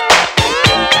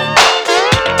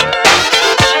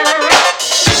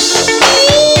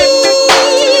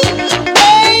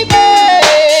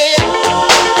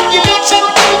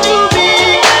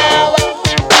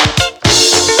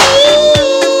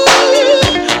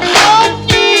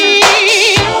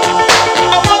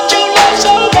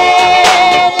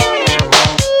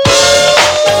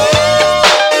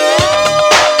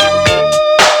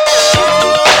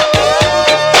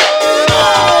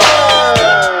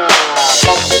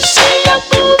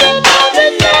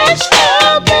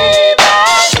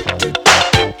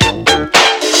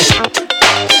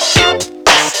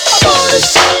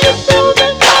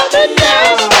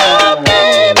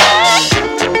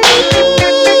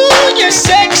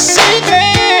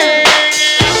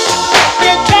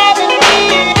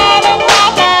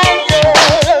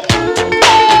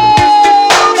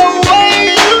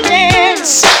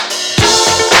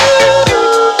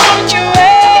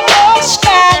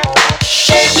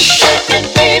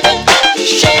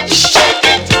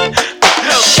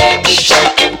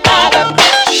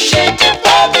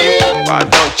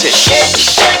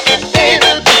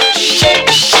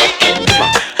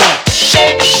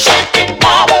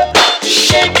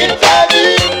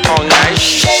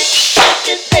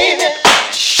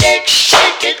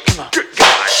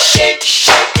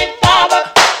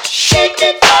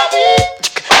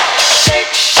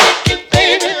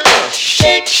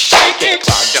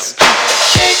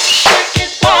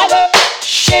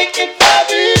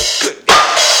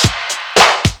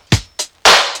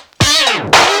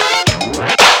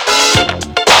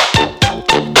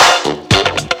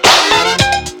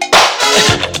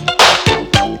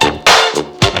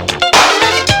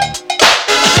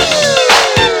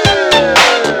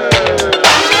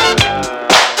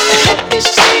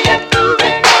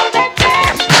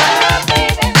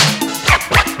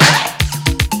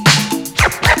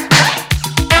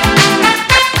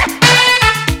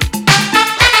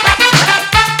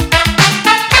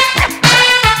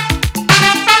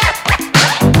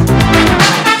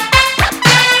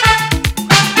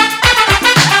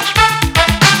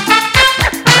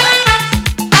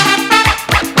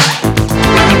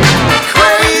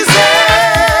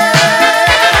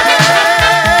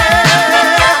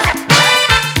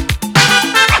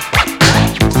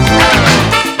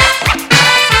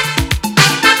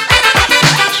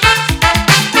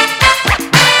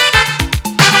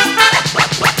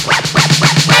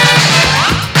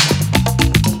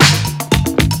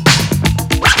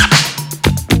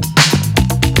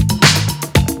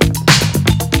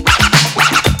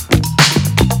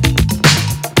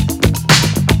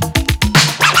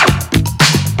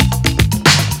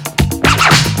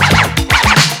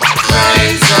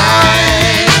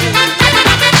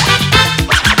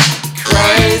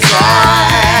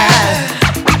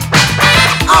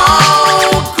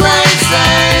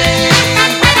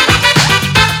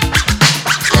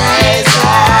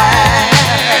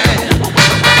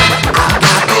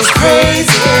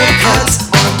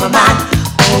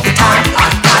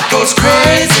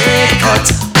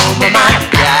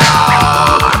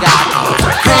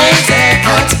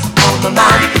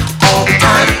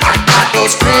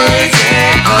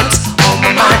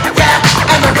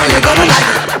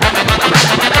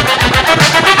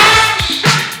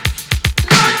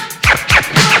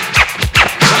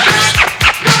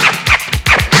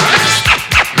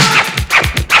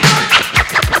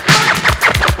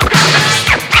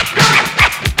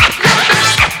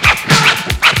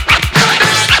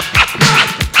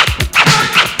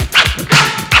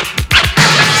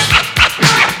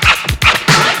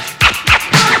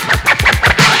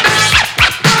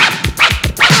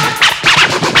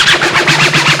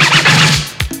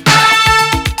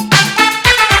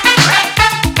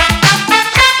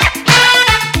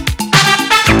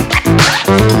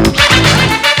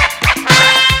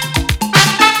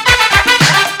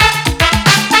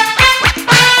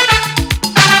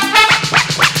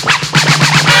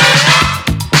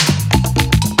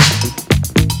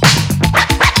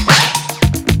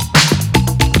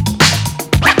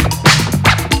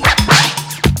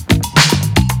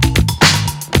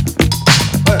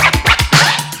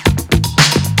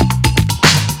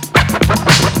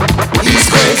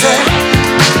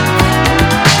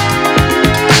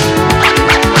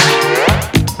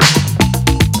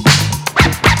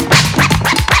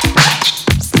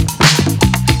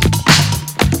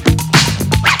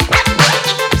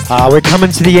 We're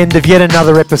coming to the end of yet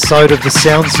another episode of The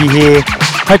Sounds You Hear.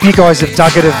 Hope you guys have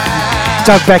dug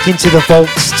back into the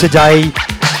vaults today.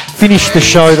 Finished the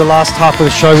show, the last half of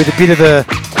the show, with a bit of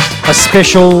a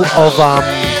special of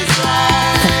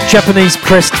Japanese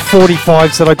pressed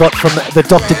 45s that I got from the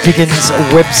Dr. Diggins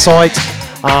website,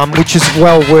 which is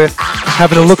well worth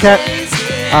having a look at.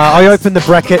 I opened the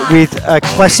bracket with a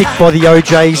classic by the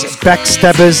OJs,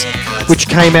 Backstabbers, which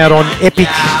came out on Epic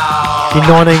in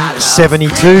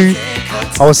 1972.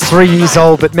 I was 3 years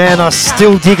old, but man, I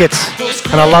still dig it,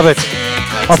 and I love it.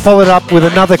 I followed up with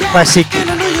another classic,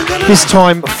 this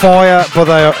time Fire by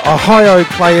the Ohio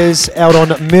Players out on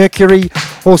Mercury,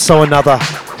 also another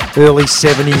early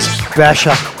 70s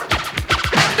basher.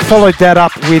 Followed that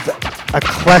up with a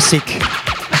classic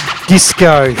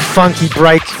disco funky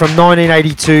break from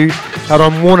 1982 out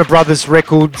on Warner Brothers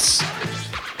Records,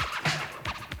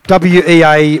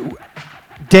 WEA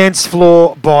Dance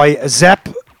Floor by Zapp,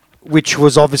 which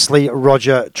was obviously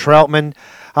Roger Troutman.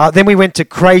 Then we went to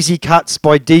Crazy Cuts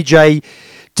by DJ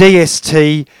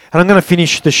DST, and I'm going to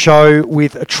finish the show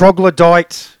with a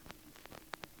Troglodyte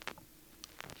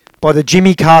by the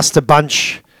Jimmy Castor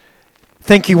Bunch.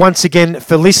 Thank you once again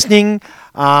for listening.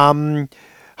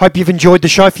 Hope you've enjoyed the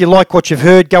show. If you like what you've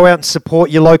heard, go out and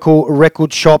support your local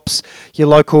record shops, your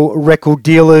local record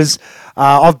dealers.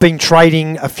 I've been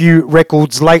trading a few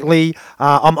records lately.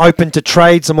 I'm open to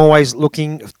trades. I'm always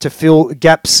looking to fill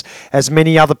gaps, as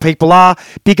many other people are.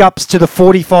 Big ups to the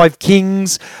 45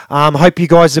 Kings. Hope you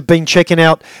guys have been checking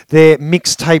out their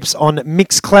mixtapes on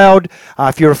Mixcloud.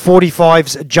 If you're a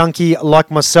 45s junkie like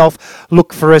myself,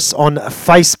 look for us on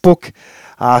Facebook.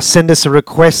 Send us a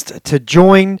request to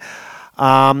join.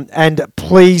 And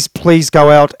please go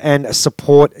out and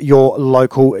support your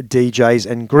local DJs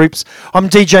and groups. I'm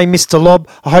DJ Mr. Lob.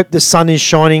 I hope the sun is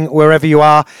shining wherever you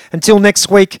are. Until next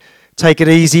week, take it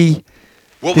easy.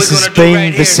 This has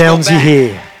been The Sounds You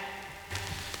Hear.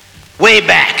 Way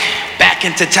back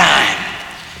into time,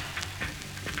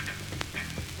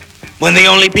 when the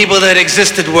only people that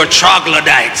existed were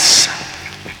troglodytes,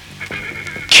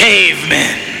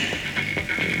 cavemen,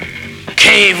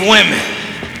 cave women,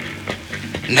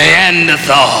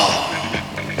 Neanderthal,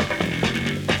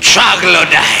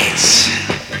 troglodytes.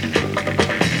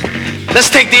 Let's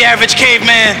take the average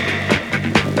caveman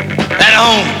at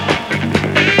home,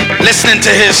 listening to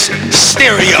his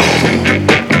stereo.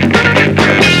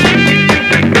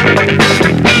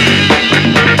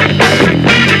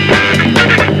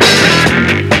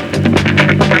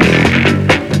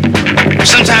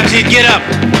 Sometimes he'd get up,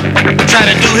 try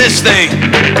to do his thing.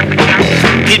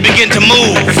 He'd begin to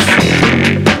move.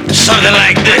 Something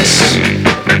like this.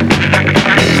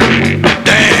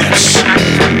 Dance.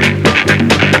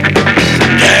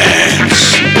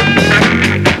 Dance.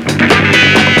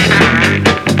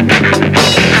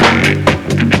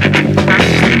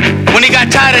 When he got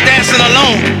tired of dancing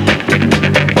alone,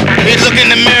 he'd look in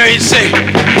the mirror, he'd say,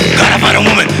 gotta find a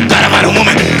woman, gotta find a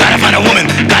woman, gotta find a woman,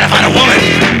 gotta find a woman.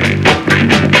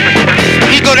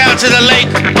 He'd go down to the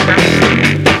lake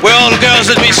where all the girls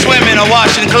would be swimming or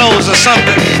washing clothes or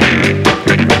something.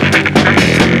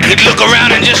 He'd look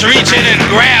around and just reach in and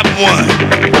grab one.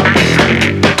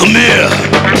 Come here.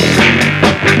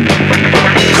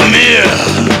 Come here.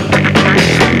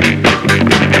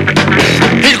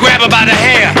 He'd grab her by the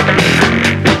hair.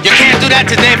 You can't do that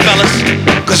today, fellas,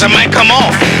 because it might come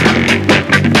off.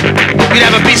 You'd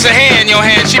have a piece of hair in your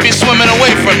hand, she'd be swimming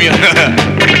away from you.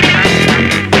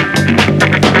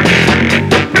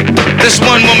 This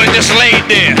one woman just laid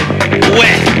there,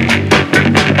 wet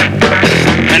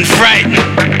and frightened.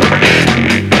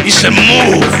 He said,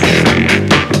 move.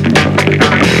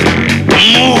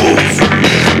 Move.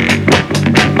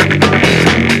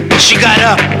 She got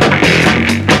up.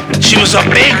 She was a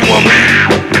big woman.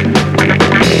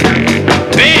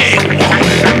 Big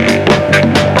woman.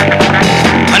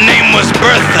 Her name was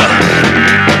Bertha.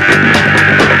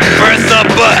 Bertha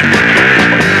Butt.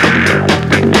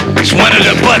 It's one of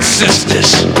the Butt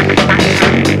sisters.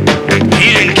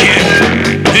 He didn't care.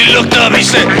 He looked up, he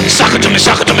said, sock it to me,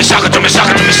 sock it to me, sock it to me, sock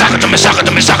it to me, sock it to me, sock it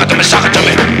to me, sock it to me, sock it to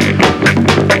me.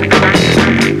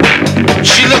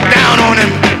 She looked down on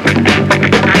him.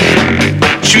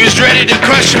 She was ready to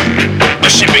crush him,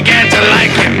 but she began to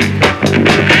like him.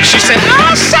 She said,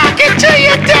 I'll sock it to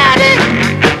you, Daddy.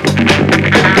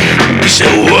 He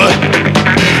said, what?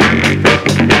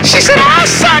 She said, I'll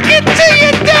sock it to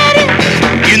you, Daddy.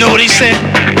 You know what he said?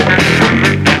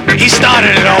 He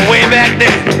started it all way back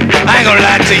then. I ain't gonna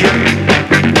lie to you.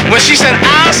 When she said,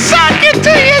 I'll sock it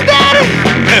to you, Daddy,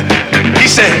 he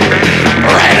said,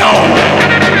 right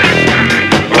on.